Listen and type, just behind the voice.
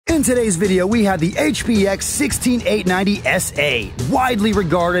In today's video, we have the HBX 16890 SA, widely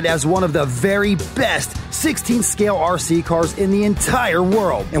regarded as one of the very best 16-scale RC cars in the entire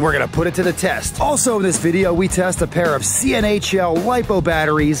world, and we're gonna put it to the test. Also in this video, we test a pair of CNHL LIPO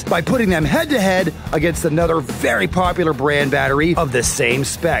batteries by putting them head-to-head against another very popular brand battery of the same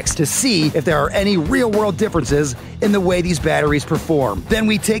specs to see if there are any real-world differences in the way these batteries perform. Then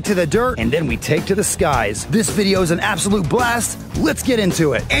we take to the dirt, and then we take to the skies. This video is an absolute blast. Let's get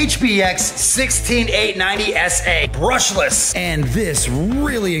into it. HBX 16890 SA, brushless. And this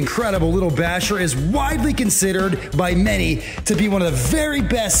really incredible little basher is widely considered by many to be one of the very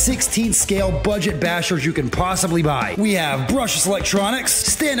best 16-scale budget bashers you can possibly buy. We have brushless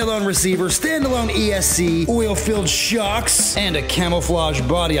electronics, standalone receiver, standalone ESC, oil-filled shocks, and a camouflage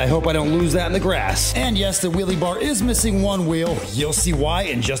body. I hope I don't lose that in the grass. And yes, the wheelie bar is missing one wheel. You'll see why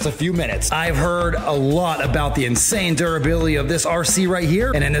in just a few minutes. I've heard a lot about the insane durability of this RC right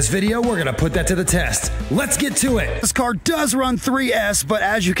here, and in this video, we're gonna put that to the test. Let's get to it. This car does run 3S, but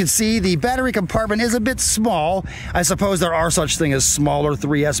as you can see, the battery compartment is a bit small. I suppose there are such things as smaller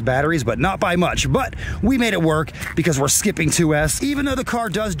 3S batteries, but not by much. But we made it work because we're skipping 2S. Even though the car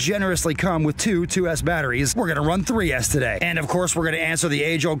does generously come with two 2S batteries, we're gonna run 3S today. And of course, we're gonna answer the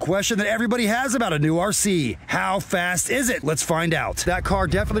age-old question that everybody has about a new RC. How fast is it? Let's find out. That car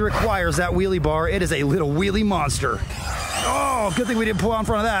definitely requires that wheelie bar. It is a little wheelie monster. Oh, good thing we didn't pull out in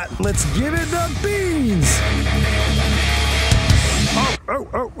front of that. Let's give it the beans.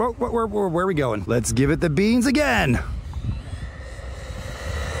 Where are we going? Let's give it the beans again.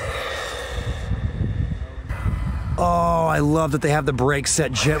 Oh, I love that they have the brakes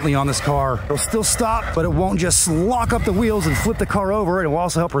set gently on this car. It'll still stop, but it won't just lock up the wheels and flip the car over. And it will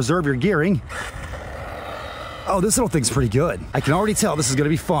also help preserve your gearing. Oh, this little thing's pretty good. I can already tell this is gonna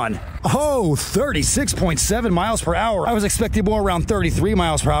be fun. Oh, 36.7 miles per hour. I was expecting more around 33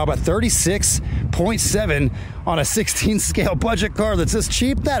 miles per hour, but 36.7 on a 16-scale budget car that's this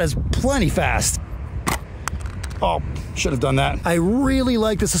cheap, that is plenty fast. Oh, should have done that. I really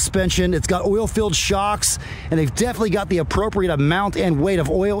like the suspension. It's got oil-filled shocks, and they've definitely got the appropriate amount and weight of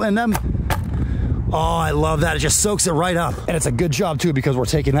oil in them. Oh, I love that. It just soaks it right up. And it's a good job, too, because we're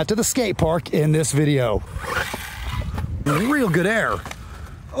taking that to the skate park in this video. Real good air.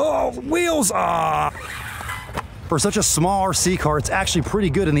 Oh, wheels. For such a small RC car, it's actually pretty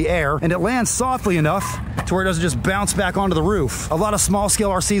good in the air, and it lands softly enough to where it doesn't just bounce back onto the roof. A lot of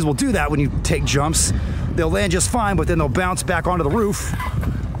small-scale RCs will do that when you take jumps. They'll land just fine, but then they'll bounce back onto the roof.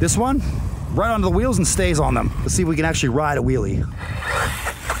 This one, right onto the wheels and stays on them. Let's see if we can actually ride a wheelie.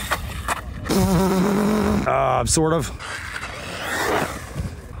 Sort of.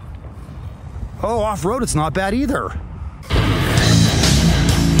 Oh, off-road, it's not bad either.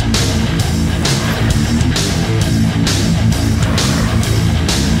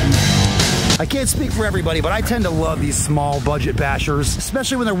 I can't speak for everybody, but I tend to love these small budget bashers,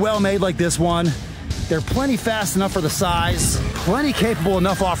 especially when they're well made like this one. They're plenty fast enough for the size, plenty capable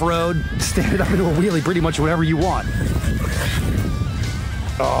enough off-road, stand it up into a wheelie pretty much whenever you want.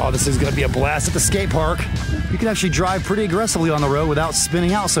 Oh, this is gonna be a blast at the skate park. You can actually drive pretty aggressively on the road without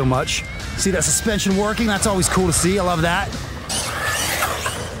spinning out so much. See that suspension working? That's always cool to see. I love that.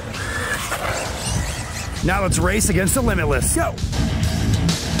 Now let's race against the Limitless. Go!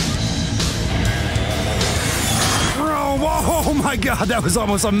 Oh my God, that was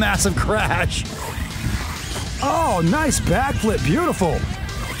almost a massive crash. Oh, nice backflip, beautiful.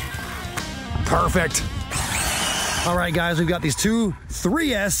 Perfect. All right, guys, we've got these two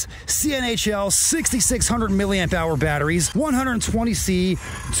 3S CNHL 6600 milliamp hour batteries, 120C,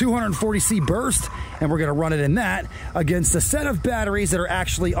 240C burst, and we're gonna run it in that against a set of batteries that are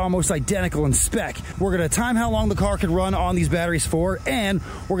actually almost identical in spec. We're gonna time how long the car can run on these batteries for, and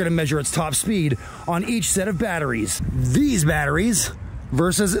we're gonna measure its top speed on each set of batteries. These batteries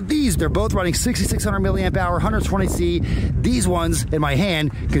versus these. They're both running 6600 milliamp hour, 120C. These ones in my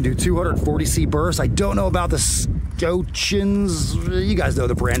hand can do 240C burst. I don't know about the Scotians. You guys know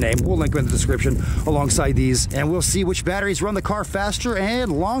the brand name. We'll link them in the description alongside these, and we'll see which batteries run the car faster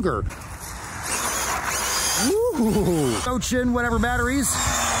and longer. Ooh, Scotchin, whatever batteries.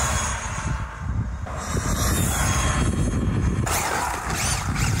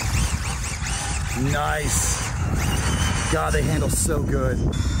 Nice. God, they handle so good.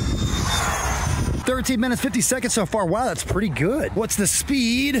 13 minutes, 50 seconds so far. Wow, that's pretty good. What's the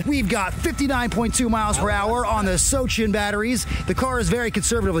speed? We've got 59.2 miles per hour on the Sochin batteries. The car is very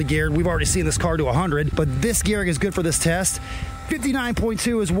conservatively geared. We've already seen this car to 100, but this gearing is good for this test.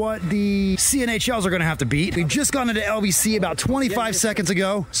 59.2 is what the CNHLs are going to have to beat. We've just gone into LVC about 25 seconds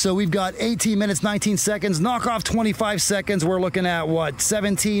ago, so we've got 18 minutes, 19 seconds. Knock off 25 seconds, we're looking at, what,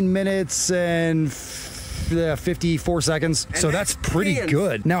 17 minutes and 54 seconds. So that's pretty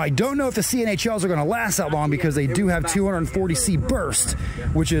good. Now, I don't know if the CNHLs are going to last that long because they do have 240C burst,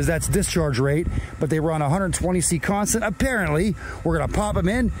 that's discharge rate, but they run 120C constant. Apparently, we're going to pop them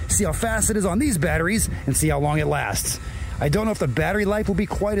in, see how fast it is on these batteries, and see how long it lasts. I don't know if the battery life will be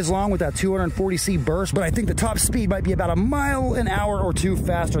quite as long with that 240C burst, but I think the top speed might be about a mile an hour or two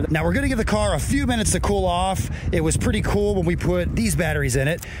faster. Now, we're going to give the car a few minutes to cool off. It was pretty cool when we put these batteries in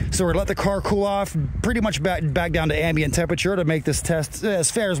it, so we're going to let the car cool off pretty much back down to ambient temperature to make this test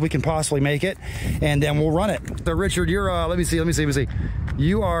as fair as we can possibly make it, and then we'll run it. So, Richard, you're, let me see.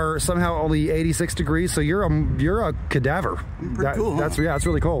 You are somehow only 86 degrees, so you're a cadaver. Pretty cool, huh? That's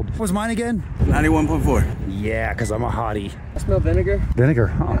really cold. What was mine again? 91.4. Yeah, because I'm a hottie. I smell vinegar. Vinegar,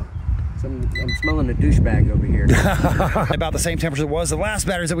 huh? Yeah. I'm smelling a douchebag over here. About the same temperature it was the last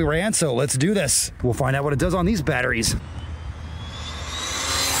batteries that we ran, so let's do this. We'll find out what it does on these batteries.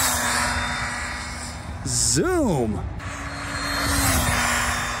 Zoom.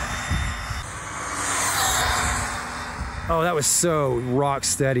 Oh, that was so rock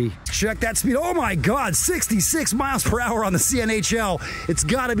steady. Check that speed. Oh my God, 66 miles per hour on the CNHL. It's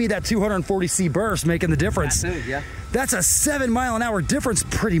gotta be that 240C burst making the difference. That's it, yeah. That's a 7 mile an hour difference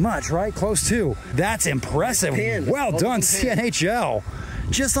pretty much, right? Close to. That's impressive. Well done, CNHL.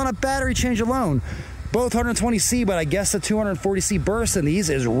 Just on a battery change alone. Both 120C, but I guess the 240C burst in these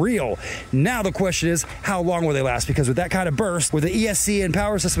is real. Now the question is, how long will they last? Because with that kind of burst, with the ESC and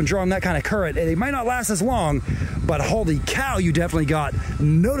power system drawing that kind of current, they might not last as long, but holy cow, you definitely got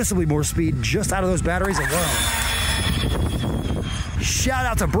noticeably more speed just out of those batteries alone. Shout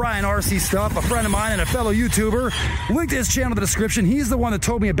out to Brian RC Stuff, a friend of mine and a fellow YouTuber. Link to his channel in the description. He's the one that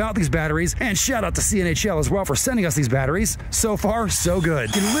told me about these batteries. And shout out to CNHL as well for sending us these batteries. So far, so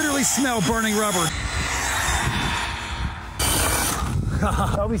good. You can literally smell burning rubber.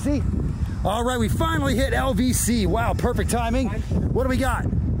 LVC. All right, we finally hit LVC. Wow, perfect timing. What do we got?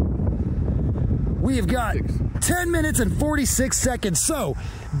 We have got 10 minutes and 46 seconds. So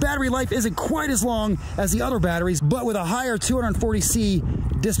battery life isn't quite as long as the other batteries, but with a higher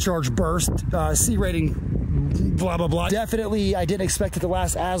 240C discharge burst, C rating, blah, blah, blah. Definitely, I didn't expect it to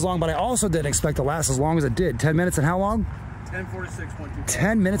last as long, but I also didn't expect it to last as long as it did. 10 minutes and how long?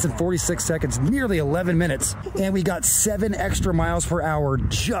 10 minutes and 46 seconds, nearly 11 minutes. And we got 7 extra miles per hour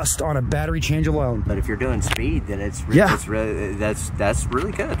just on a battery change alone. But if you're doing speed, then it's really, that's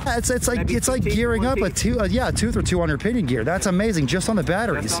really good. Yeah, it's like gearing up a tooth or two on your pinion gear. That's amazing just on the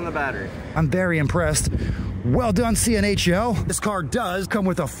batteries. Just on the battery. I'm very impressed. Well done, CNHL. This car does come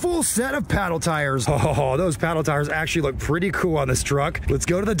with a full set of paddle tires. Oh, those paddle tires actually look pretty cool on this truck. Let's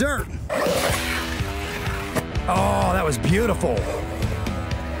go to the dirt. Oh, that was beautiful.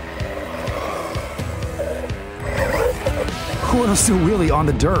 Who wants to wheelie on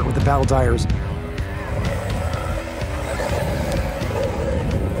the dirt with the paddle tires?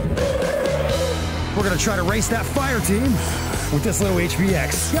 We're gonna try to race that fire team with this little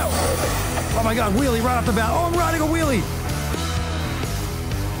HBX. Go! Oh my God, wheelie right off the bat. Oh, I'm riding a wheelie.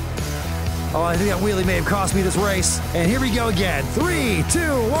 Oh, I think that wheelie may have cost me this race. And here we go again. 3, 2,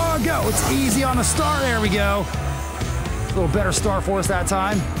 1, go. It's easy on the start. There we go. A little better start for us that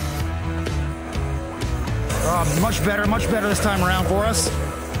time. Much better this time around for us.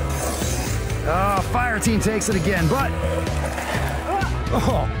 Fire team takes it again, but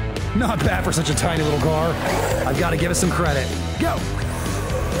not bad for such a tiny little car. I've got to give it some credit. Go.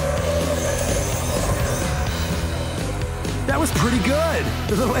 That was pretty good.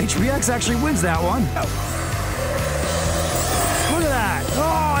 The little HBX actually wins that one. Look at that.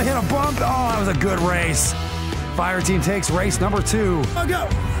 Oh, I hit a bump. Oh, that was a good race. Fire team takes race number 2. Oh, go.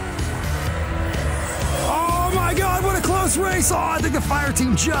 Oh my God, what a close race. Oh, I think the fire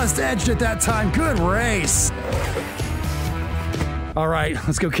team just edged it that time. Good race. All right,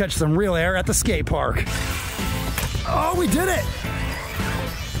 let's go catch some real air at the skate park. Oh, we did it.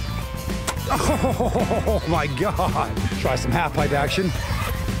 Oh my God. Try some half pipe action.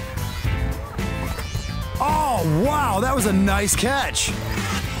 Oh, wow, that was a nice catch.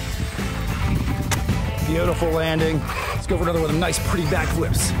 Beautiful landing. Let's go for another one of them nice, pretty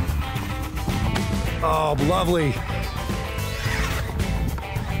backflips. Oh, lovely.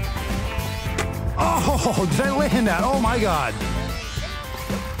 Oh, did I land that? Oh my God.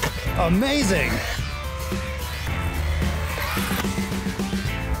 Amazing.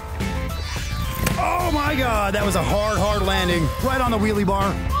 Oh my God, that was a hard landing. Right on the wheelie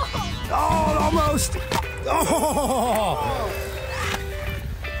bar. Oh, almost. Oh,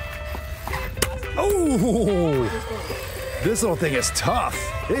 Oh, this little thing is tough.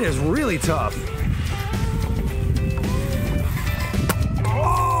 It is really tough.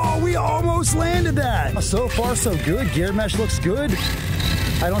 Oh, we almost landed that. So far, so good. Gear mesh looks good.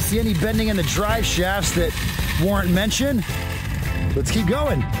 I don't see any bending in the drive shafts that warrant mention. Let's keep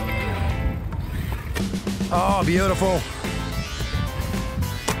going. Oh, beautiful.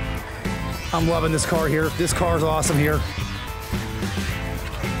 I'm loving this car here. This car is awesome here.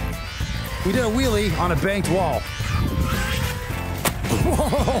 We did a wheelie on a banked wall.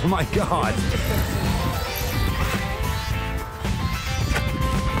 Oh my God.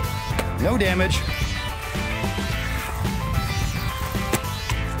 No damage.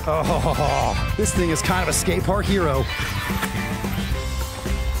 Oh, this thing is kind of a skate park hero.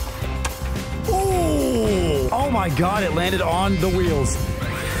 Oh, oh my God, it landed on the wheels.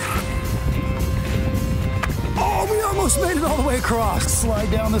 Oh, we almost made it all the way across. Slide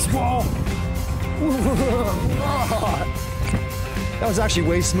down this wall. That was actually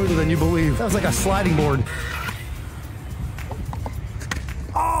way smoother than you believe. That was like a sliding board.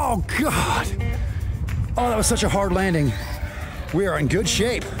 Oh, God. Oh, that was such a hard landing. We are in good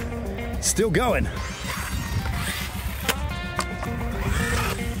shape. Still going.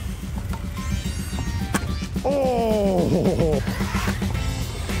 Oh.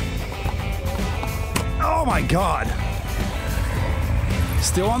 Oh my God.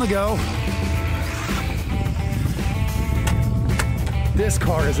 Still on the go. This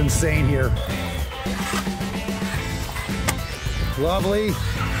car is insane here. Lovely.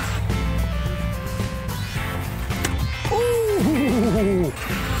 Ooh.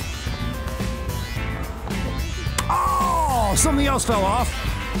 Oh, something else fell off.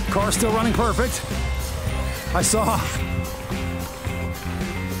 Car's still running perfect. I saw.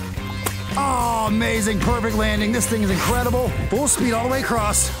 Oh, amazing, perfect landing. This thing is incredible. Full speed all the way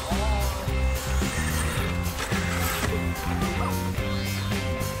across.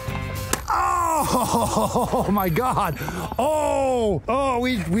 Oh my God. Oh,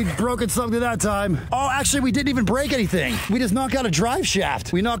 we broken something that time. Oh, actually, we didn't even break anything. We just knocked out a drive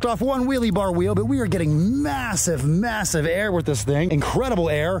shaft. We knocked off one wheelie bar wheel, but we are getting massive, massive air with this thing. Incredible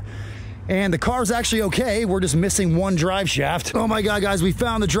air. And the car's actually okay. We're just missing one drive shaft. Oh my God, guys, we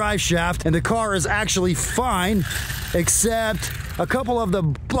found the drive shaft and the car is actually fine, except a couple of the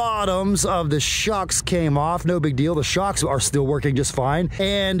bottoms of the shocks came off. No big deal. The shocks are still working just fine.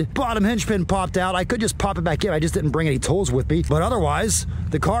 And bottom hinge pin popped out. I could just pop it back in. I just didn't bring any tools with me. But otherwise,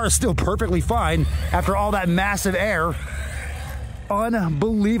 the car is still perfectly fine after all that massive air.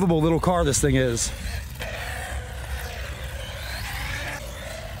 Unbelievable little car this thing is.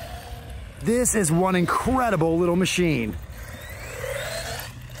 This is one incredible little machine.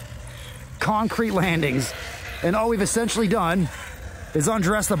 Concrete landings. And all we've essentially done is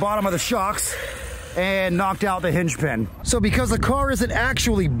undress the bottom of the shocks and knocked out the hinge pin. So because the car isn't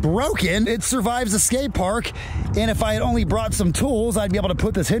actually broken, it survives the skate park. And if I had only brought some tools, I'd be able to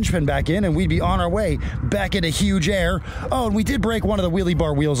put this hinge pin back in and we'd be on our way back into huge air. Oh, and we did break one of the wheelie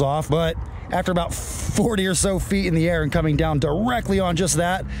bar wheels off, but after about 40 or so feet in the air and coming down directly on just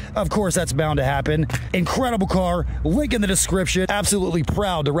that, of course that's bound to happen. Incredible car, link in the description. Absolutely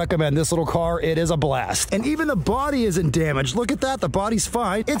proud to recommend this little car. It is a blast. And even the body isn't damaged. Look at that, the body's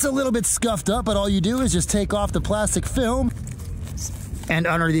fine. It's a little bit scuffed up, but all you do is just take off the plastic film and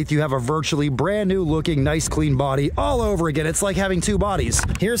underneath you have a virtually brand new looking, nice clean body all over again. It's like having two bodies.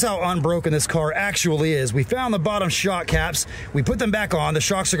 Here's how unbroken this car actually is. We found the bottom shock caps. We put them back on. The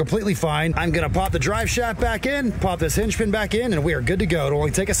shocks are completely fine. I'm gonna pop the drive shaft back in, pop this hinge pin back in, and we are good to go. It'll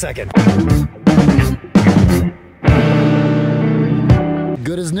only take a second.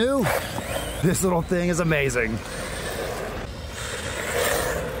 Good as new. This little thing is amazing.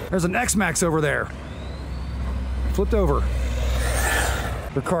 There's an X-Max over there. Flipped over.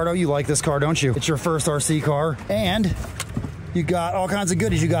 Ricardo, you like this car, don't you? It's your first RC car. And you got all kinds of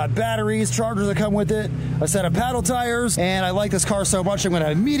goodies. You got batteries, chargers that come with it, a set of paddle tires, and I like this car so much I'm gonna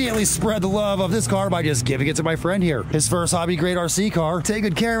immediately spread the love of this car by just giving it to my friend here. His first hobby grade RC car. Take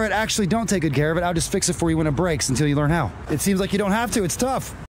good care of it. Actually, don't take good care of it. I'll just fix it for you when it breaks until you learn how. It seems like you don't have to. It's tough.